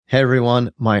Hey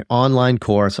everyone, my online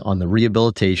course on the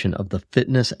rehabilitation of the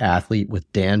fitness athlete with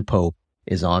Dan Pope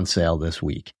is on sale this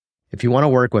week. If you want to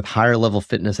work with higher level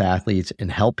fitness athletes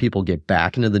and help people get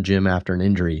back into the gym after an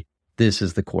injury, this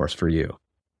is the course for you.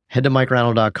 Head to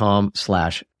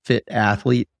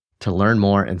MikeReinold.com/fitathlete to learn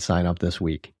more and sign up this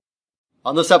week.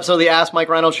 On this episode of the Ask Mike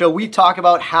Reinold Show, we talk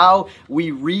about how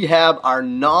we rehab our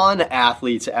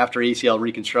non-athletes after ACL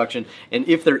reconstruction and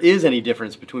if there is any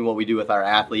difference between what we do with our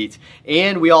athletes.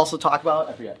 And we also talk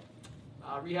about,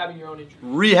 rehabbing your own injuries.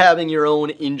 Rehabbing your own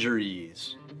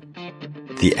injuries.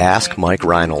 The Ask Mike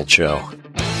Reinold Show.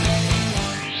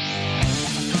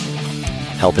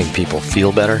 Helping people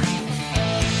feel better,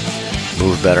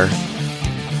 move better,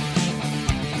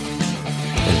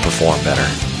 and perform better.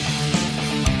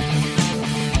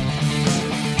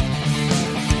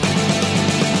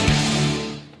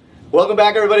 Welcome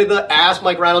back, everybody, to the Ask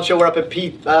Mike Reinold Show. We're up at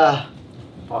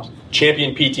Boston.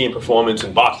 Champion PT and Performance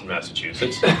in Boston,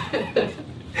 Massachusetts. Rate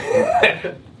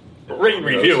and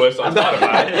review us on Spotify.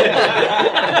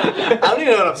 I don't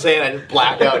even know what I'm saying. I just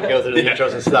black out and go through the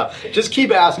intros and stuff. Just keep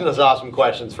asking us awesome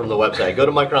questions from the website. Go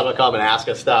to MikeReinold.com and ask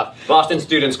us stuff. Boston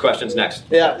students questions next.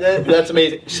 Yeah, that's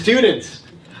amazing. Students,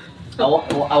 I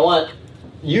want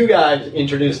you guys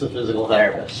introduce the physical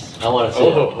therapist. I want to see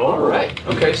it. All right.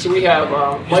 Okay, so we have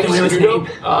Mike Scudo,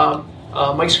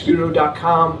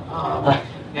 MikeScudo.com,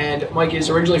 and Mike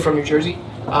is originally from New Jersey.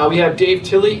 We have Dave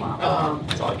Tilley,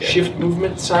 Shift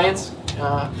Movement Science.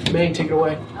 May, take it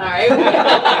away. All right.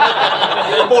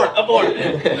 Abort.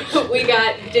 We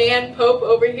got Dan Pope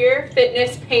over here,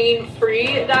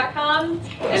 FitnessPainFree.com,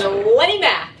 and Lenny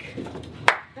Mack.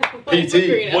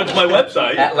 PT. What's my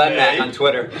website? At Lenmac on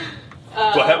Twitter. Do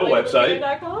I have a website?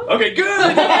 Okay,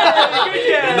 good.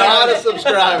 Not a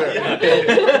subscriber.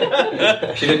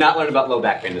 She did not learn about low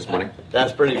back pain this morning.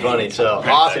 That's pretty funny. So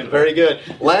awesome, very good.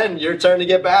 Len, your turn to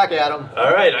get back at him.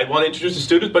 All right, I want to introduce the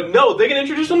students, but no, they can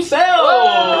introduce themselves.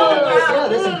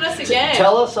 Us again.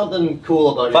 Tell us something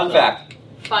cool about Fun yourself. fact.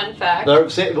 Fun fact.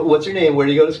 What's your name? Where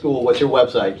do you go to school? What's your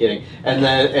website? Kidding.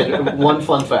 And one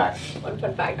fun fact. One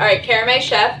fun fact. All right, Kara May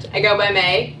Sheft. I go by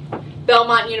May.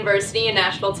 Belmont University in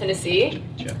Nashville, Tennessee.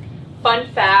 Check. Fun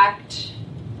fact,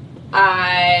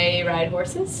 I ride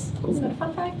horses. Is that a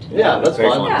fun fact? Yeah, that's Very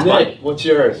fun. fun. Nick, what's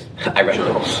yours? I read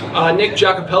those. Nick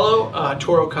Giacopello,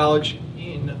 Toro College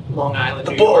in Long Island,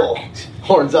 The New Bull. York.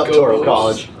 Horns up, Go Toro Bulls.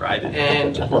 College. Right.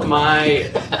 And my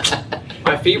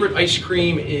favorite ice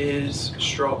cream is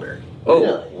strawberry. Oh,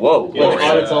 Really? whoa. Like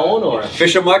on its own, or?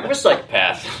 Fisher Mark of a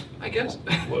psychopath. I guess.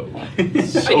 Whoa. I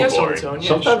guess on its own. Yeah,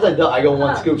 Sometimes I go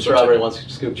one scoop strawberry, one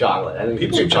scoop chocolate. I think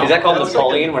People it's do Is that called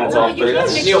Napoleon when it's all You fruit?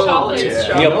 can't mix Neapolitan. chocolate and Yeah.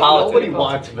 strawberry. Neapolitan. Nobody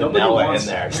wants vanilla in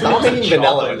there. Stop making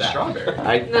vanilla in that. Strawberry.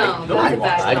 No, that's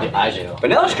bad. I do.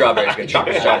 Vanilla strawberry is good.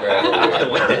 Chocolate strawberry.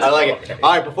 I like it.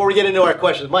 All right, before we get into our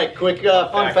questions, Mike, quick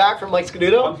fun fact from Mike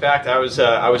Scudo. Fun fact: I was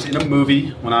in a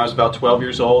movie when I was about 12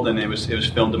 years old, and it was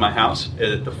filmed in my house.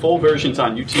 The full version's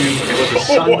on YouTube. It was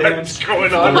a Sundance What's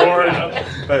going on right now?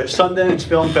 Sundance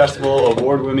Film Festival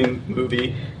award-winning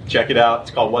movie. Check it out.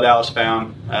 It's called What Alice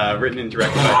Found. Written and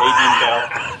directed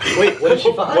by Adrian Wait, what did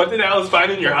she find? What did Alice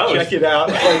find in your house? Bell. Check it out.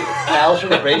 Like Alice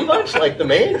from the Brady Bunch, like the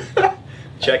maid?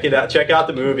 Check it out. Check out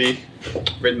the movie.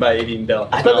 Written by Adrian Bell.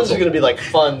 I thought this was gonna be like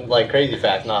fun, like crazy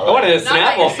fact, not I wanted like. a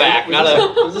Snapple fact, not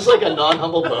a... Was this like a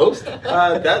non-humble boast?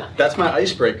 That's my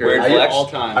icebreaker Weird of flex. all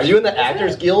time. Are you in the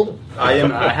Actors Guild? I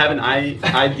have an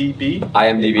IMDb.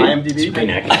 IMDb.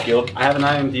 Screen Actors Guild. I have an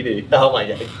IMDb. Oh my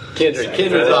god, Kindred's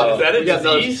Is up. that a We got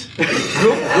those- disease?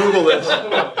 Google this.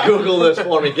 Google this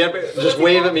for me. Just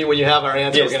wave at me when you have our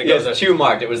answer. We're gonna go there. Yes, two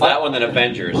marked. It was that one, then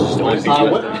Avengers. Just always What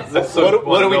confused.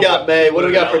 do we got, May? What do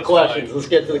we got for questions? Let's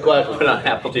get to the questions. Put it on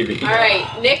Apple TV. All right,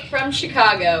 Nick from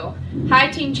Chicago. Hi,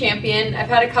 team champion. I've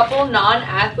had a couple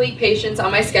non-athlete patients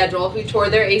on my schedule who tore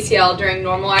their ACL during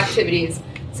normal activities,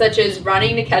 such as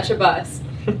running to catch a bus.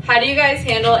 How do you guys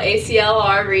handle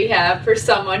ACLR rehab for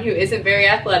someone who isn't very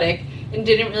athletic and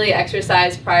didn't really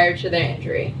exercise prior to their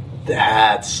injury?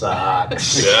 That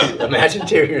sucks. Yeah. Imagine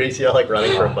tearing your ACL like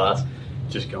running for a bus.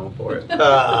 Just going for it.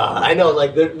 I know,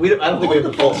 like I don't think we have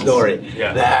the full story.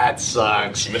 Yeah. That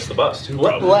sucks. You missed the bus, too,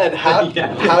 probably. Len, how do you?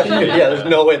 Yeah, there's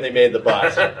no way they made the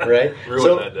bus, right?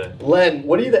 Ruined that day. Len,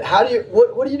 what do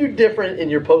you do different in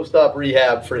your post-op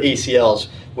rehab for ACLs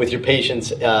with your patients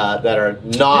that are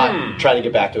not trying to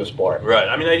get back to a sport? Right.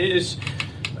 I mean, it is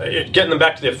getting them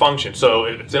back to their function. So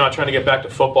if they're not trying to get back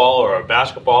to football or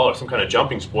basketball or some kind of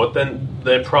jumping sport, then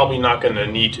they're probably not going to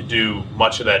need to do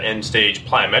much of that end stage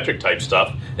plyometric type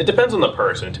stuff. It depends on the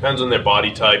person. It depends on their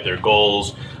body type, their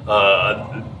goals.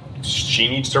 she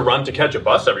needs to run to catch a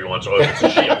bus every once in a while. If it's a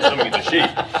she, I'm assuming it's a she.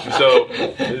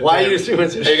 So why are you assuming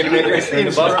it's a she? Are you going to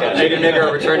make her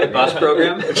a return to bus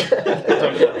program?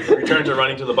 Return to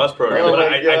running to the bus program. Oh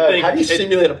But my God. I think how do you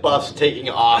simulate a bus taking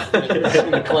off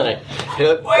in the clinic?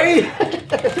 You're like,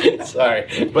 wait!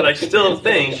 Sorry. But I still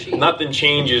think nothing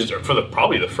changes for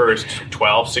probably the first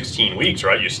 12, 16 weeks,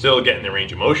 right? You're still getting the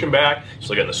range of motion back, you're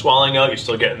still getting the swelling out, you're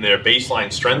still getting their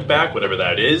baseline strength back, whatever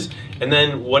that is. And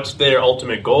then what's their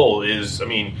ultimate goal is,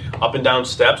 up and down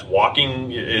steps,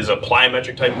 walking is a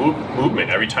plyometric type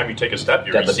movement. Every time you take a step,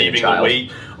 you're receiving the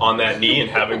weight on that knee and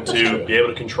having to be able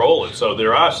to control it. So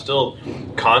there are still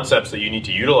concepts that you need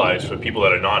to utilize for people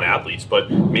that are non-athletes. But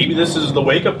maybe this is the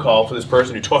wake-up call for this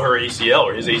person who tore her ACL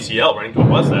or his ACL running to a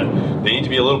bus, that they need to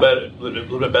be a little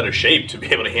bit better shape to be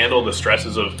able to handle the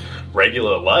stresses of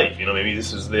regular life. Maybe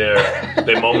this is their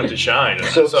moment to shine.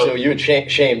 So you would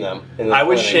shame them. I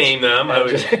would shame them. I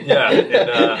would,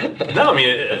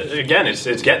 again,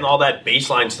 it's getting all that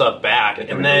baseline stuff back,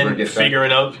 and then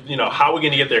figuring out, how we're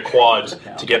going to get their quads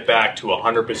to get back to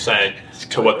 100%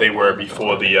 to what they were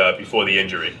before the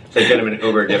injury. So get them an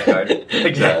Uber gift card.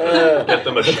 Exactly. Get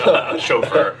them a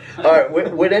chauffeur. All right.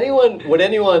 Would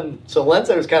anyone? So Len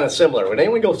said it was kind of similar. Would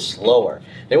anyone go slower?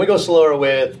 Anyone go slower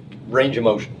with range of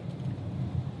motion?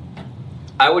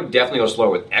 I would definitely go slower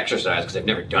with exercise because I've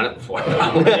never done it before.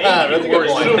 That's a good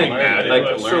point. Assuming that.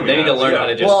 They need to learn how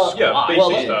to just squat.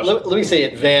 Let me say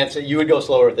advanced. You would go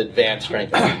slower with advanced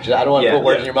strength. I don't want to put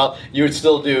words in your mouth. You would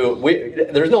still do.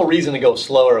 There's no reason to go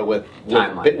slower with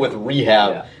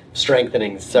rehab.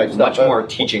 Strengthening type stuff. Much more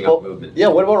teaching of movement. Yeah,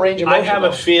 what about range of motion? I have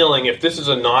a feeling if this is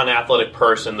a non-athletic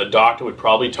person, the doctor would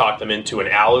probably talk them into an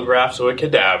allograft, so a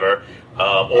cadaver,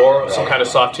 or some kind of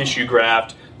soft tissue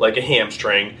graft like a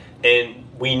hamstring. And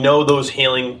we know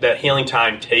that healing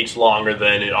time takes longer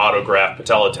than an autograft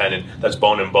patella tendon that's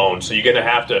bone and bone. So you're going to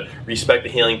have to respect the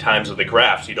healing times of the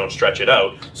graft so you don't stretch it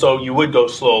out. So you would go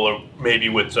slower, maybe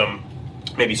with some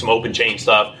open chain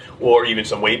stuff or even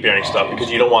some weight bearing stuff,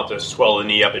 because you don't want to swell the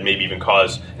knee up and maybe even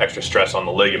cause extra stress on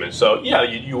the ligament. So yeah,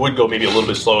 you would go maybe a little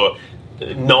bit slower,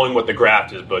 knowing what the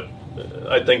graft is, but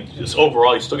I think just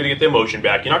overall, you're still going to get their motion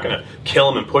back. You're not going to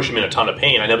kill them and push them in a ton of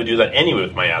pain. I never do that anyway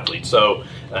with my athletes. So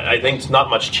I think not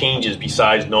much changes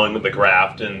besides knowing the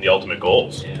graft and the ultimate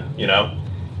goals. Yeah.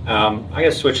 I'm going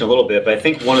to switch a little bit, but I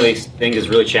think one of these things that's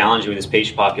really challenging with this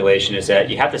patient population is that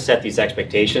you have to set these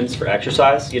expectations for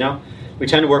exercise. We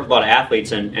tend to work with a lot of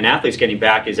athletes, and athletes getting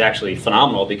back is actually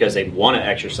phenomenal because they want to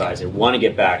exercise, they want to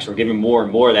get back. So we're giving more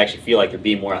and more. They actually feel like they're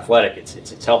being more athletic.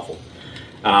 It's helpful.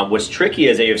 What's tricky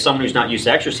is that if someone who's not used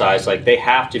to exercise, they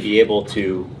have to be able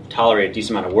to tolerate a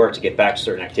decent amount of work to get back to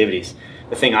certain activities.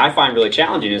 The thing I find really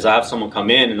challenging is I have someone come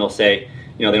in and they'll say,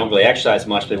 they don't really exercise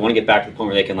much, but they want to get back to the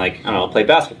point where they can, play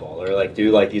basketball or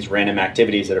do these random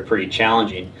activities that are pretty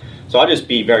challenging. So I'll just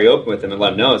be very open with them and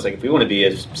let them know it's if we want to be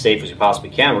as safe as we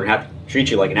possibly can, we're going to have to treat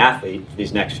you like an athlete for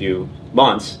these next few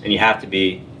months, and you have to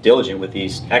be diligent with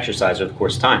these exercises over the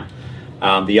course of time.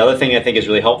 The other thing I think is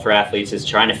really helpful for athletes is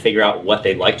trying to figure out what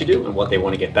they like to do and what they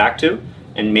want to get back to,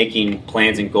 and making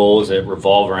plans and goals that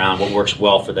revolve around what works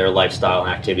well for their lifestyle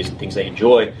and activities and things they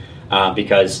enjoy.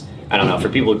 Because, I don't know, for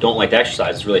people who don't like to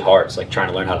exercise, it's really hard. It's like trying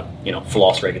to learn how to,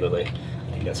 floss regularly.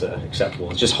 I think that's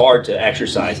acceptable. It's just hard to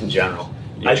exercise in general.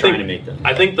 I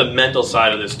think the mental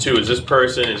side of this, too, is this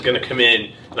person is going to come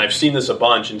in, and I've seen this a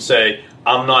bunch, and say,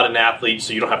 I'm not an athlete,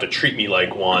 so you don't have to treat me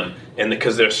like one. And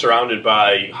because they're surrounded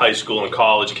by high school and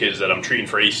college kids that I'm treating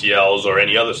for ACLs or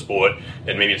any other sport,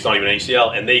 and maybe it's not even an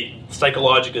ACL, and they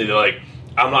psychologically, they're like,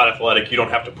 I'm not athletic, you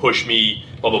don't have to push me,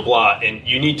 blah, blah, blah. And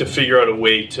you need to figure out a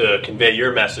way to convey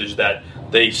your message that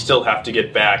they still have to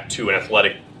get back to an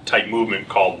athletic type movement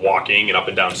called walking and up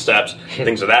and down steps,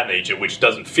 things of that nature, which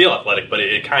doesn't feel athletic, but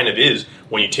it kind of is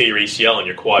when you tear your ACL and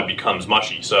your quad becomes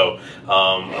mushy. So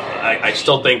I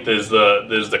still think there's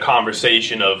the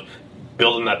conversation of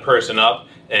building that person up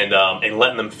and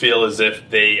letting them feel as if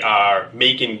they are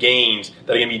making gains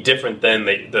that are going to be different than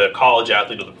the college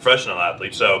athlete or the professional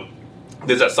athlete. So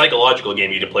there's that psychological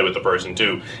game you need to play with the person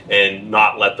too, and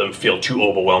not let them feel too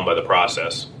overwhelmed by the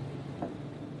process.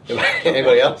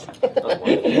 Anybody else?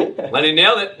 Lenny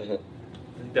nailed it. I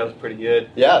think that was pretty good.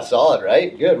 Yeah, solid,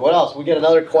 right? Good. What else? We get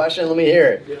another question. Let me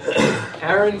hear it.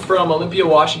 Aaron from Olympia,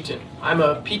 Washington. I'm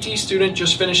a PT student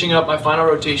just finishing up my final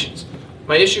rotations.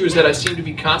 My issue is that I seem to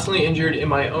be constantly injured in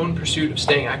my own pursuit of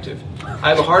staying active. I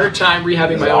have a harder time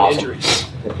rehabbing my own injuries.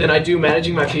 than I do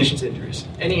managing my patients' injuries.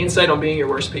 Any insight on being your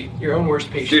own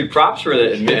worst patient? Dude, props for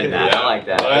admitting that. I like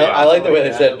that. I like the way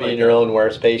they said being your own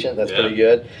worst patient. That's pretty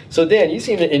good. So, Dan, you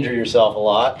seem to injure yourself a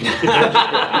lot.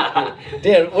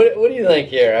 Dan, what do you think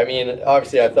here? I mean,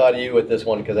 obviously, I thought of you with this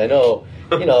one because I know,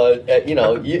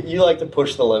 you like to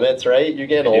push the limits, right? You're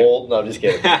getting old. No, I'm just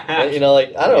kidding. I don't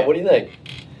know. What do you think?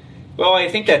 Well, I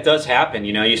think that does happen.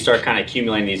 You start kind of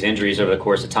accumulating these injuries over the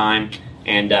course of time.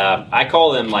 And I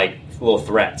call them like little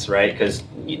threats, right? Because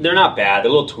they're not bad.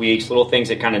 They're little tweaks, little things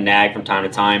that kind of nag from time to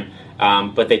time.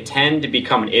 But they tend to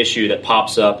become an issue that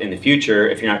pops up in the future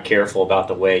if you're not careful about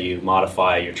the way you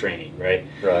modify your training, right?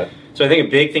 Right. So I think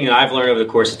a big thing that I've learned over the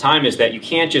course of time is that you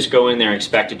can't just go in there and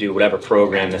expect to do whatever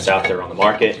program that's out there on the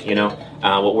market.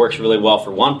 What works really well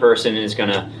for one person is going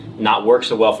to not work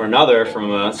so well for another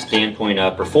from a standpoint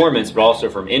of performance, but also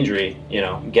from injury,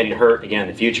 getting hurt again in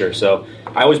the future. So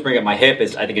I always bring up my hip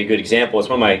as I think a good example. It's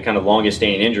one of my kind of longest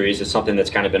standing injuries. It's something that's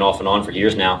kind of been off and on for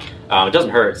years now. It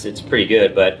doesn't hurt. It's pretty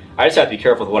good, but I just have to be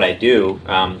careful with what I do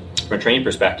from a training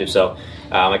perspective. So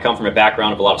I come from a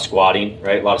background of a lot of squatting,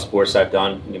 right? A lot of sports I've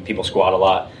done. People squat a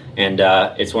lot. And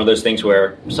it's one of those things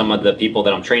where some of the people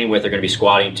that I'm training with are going to be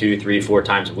squatting 2, 3, 4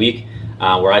 times a week,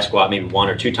 where I squat maybe 1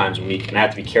 or 2 times a week. And I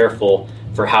have to be careful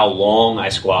for how long I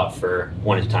squat for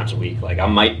 1 or 2 times a week. Like I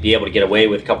might be able to get away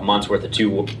with a couple months worth of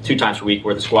two times a week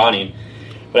worth of squatting.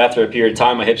 But after a period of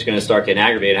time, my hip's going to start getting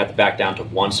aggravated. I have to back down to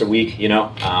once a week,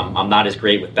 I'm not as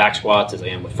great with back squats as I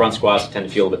am with front squats. I tend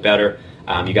to feel a bit better.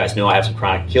 You guys know I have some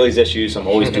chronic Achilles issues. I'm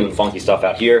always doing funky stuff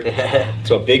out here.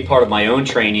 So a big part of my own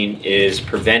training is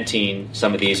preventing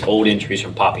some of these old injuries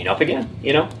from popping up again,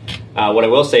 What I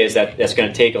will say is that that's going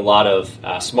to take a lot of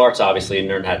smarts, obviously, to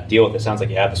learn how to deal with it. Sounds like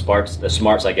you have the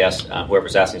smarts, I guess,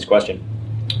 whoever's asking this question.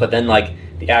 But then, like,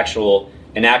 the actual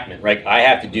enactment, right? I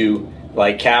have to do,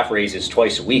 like, calf raises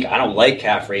twice a week. I don't like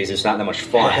calf raises. It's not that much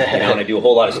fun, and I do a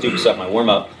whole lot of stupid stuff in my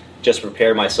warm-up just to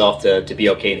prepare myself to be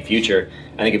okay in the future.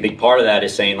 I think a big part of that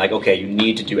is saying, like, okay, you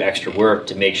need to do extra work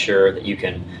to make sure that you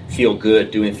can feel good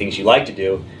doing things you like to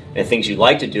do. And things you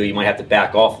like to do, you might have to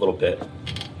back off a little bit.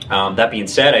 That being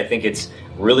said, I think it's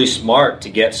really smart to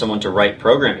get someone to write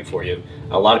programming for you.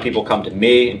 A lot of people come to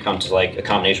me and come to like a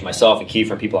combination of myself and Keith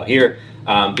from people out here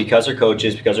because they're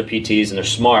coaches, because they're PTs, and they're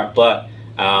smart, but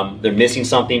they're missing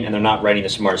something and they're not writing the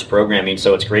smartest programming.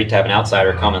 So it's great to have an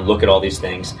outsider come and look at all these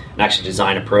things and actually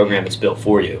design a program that's built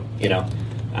for you.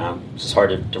 It's just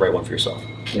hard to write one for yourself.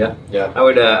 Yeah. I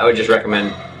would just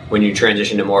recommend when you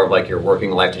transition to more of like your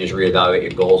working life to just reevaluate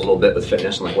your goals a little bit with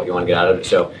fitness and like what you want to get out of it.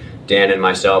 So Dan and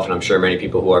myself, and I'm sure many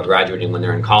people who are graduating when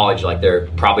they're in college, like they're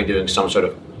probably doing some sort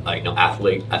of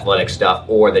athletic stuff,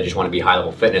 or they just want to be high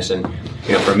level fitness. And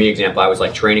for me, example, I was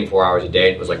like training 4 hours a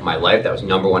day. It was like my life. That was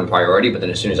number one priority. But then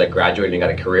as soon as I graduated and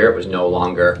got a career, it was no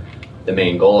longer the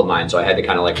main goal of mine. So I had to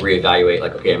kind of like reevaluate,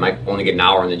 like, okay, I might only get an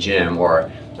hour in the gym,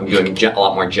 or I'm doing a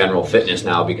lot more general fitness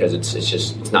now because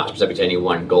it's not specific to any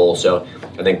one goal. So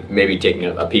I think maybe taking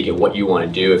a peek at what you want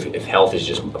to do. If health is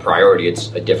just a priority,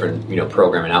 it's a different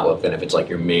program and outlook than if it's like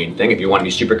your main thing. If you want to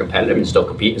be super competitive and still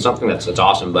compete in something, that's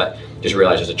awesome. But just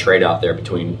realize there's a trade-off there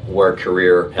between work,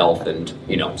 career, health, and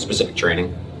specific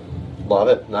training. Love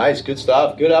it. Nice. Good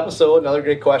stuff. Good episode. Another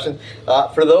great question.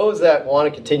 For those that want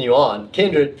to continue on,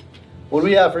 Kindred, what do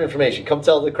we have for information? Come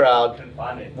tell the crowd. Couldn't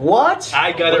find it. What?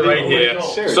 I got it right here.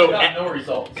 So no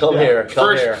results. Come here.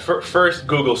 First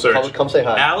Google search. Come say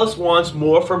hi. Alice wants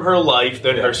more from her life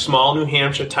than her small New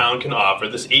Hampshire town can offer.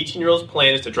 This 18-year-old's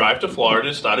plan is to drive to Florida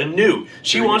to start anew.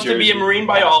 She wants to be a marine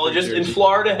biologist, and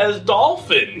Florida has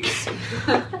dolphins.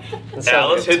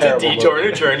 Alice hits a detour in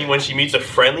her journey when she meets a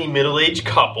friendly middle-aged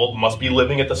couple, must be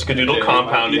living at the Skadoodle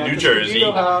compound in New Jersey.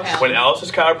 When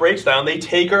Alice's car breaks down, they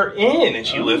take her in, and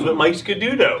she lives with Mike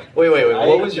Skadoodle. Wait.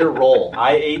 What was your role?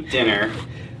 I ate dinner.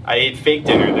 I ate fake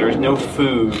dinner. There was no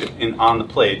food on the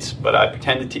plates, but I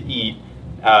pretended to eat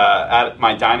at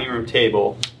my dining room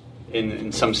table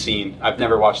in some scene. I've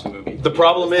never watched the movie. The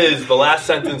problem is, the last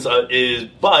sentence is,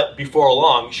 but before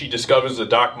long, she discovers the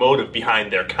dark motive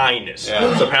behind their kindness.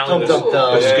 Yeah. So apparently the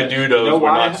Skadoodles were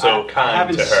not so kind I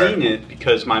haven't to her. seen it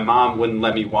because my mom wouldn't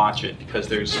let me watch it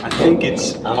because I think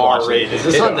it's R-rated. Is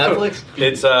this on Netflix?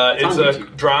 It's a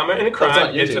drama and a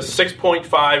crime. It's a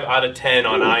 6.5 out of 10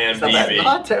 on IMDb.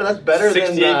 That's better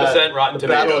than 68% Rotten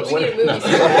Tomatoes. Yeah,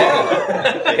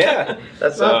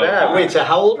 that's not bad. Wait, so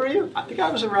how old were you? I think I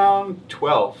was around around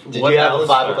 12. Did you have a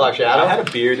 5 o'clock shadow? I had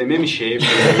a beard. They made me shave.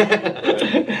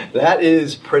 That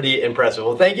is pretty impressive.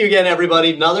 Well, thank you again,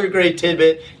 everybody. Another great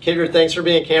tidbit. Kidder, thanks for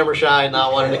being camera shy and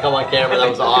not wanting to come on camera. That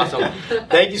was awesome.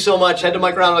 Thank you so much. Head to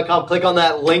MikeReinold.com, click on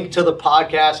that link to the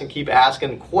podcast, and keep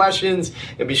asking questions.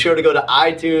 And be sure to go to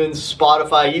iTunes,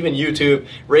 Spotify, even YouTube.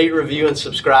 Rate, review, and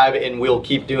subscribe, and we'll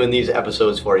keep doing these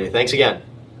episodes for you. Thanks again.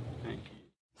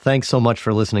 Thanks so much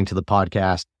for listening to the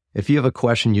podcast. If you have a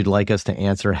question you'd like us to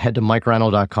answer, head to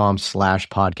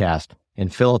MikeReinold.com/podcast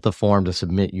and fill out the form to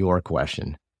submit your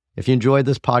question. If you enjoyed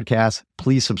this podcast,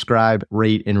 please subscribe,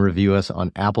 rate, and review us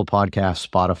on Apple Podcasts,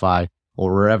 Spotify,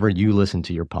 or wherever you listen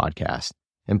to your podcast.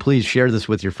 And please share this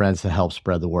with your friends to help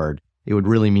spread the word. It would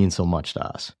really mean so much to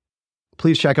us.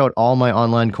 Please check out all my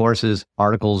online courses,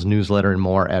 articles, newsletter, and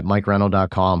more at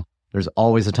MikeReinold.com. There's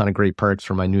always a ton of great perks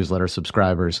for my newsletter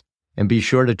subscribers. And be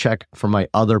sure to check for my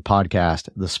other podcast,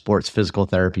 the Sports Physical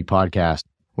Therapy Podcast,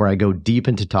 where I go deep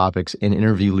into topics and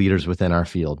interview leaders within our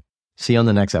field. See you on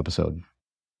the next episode.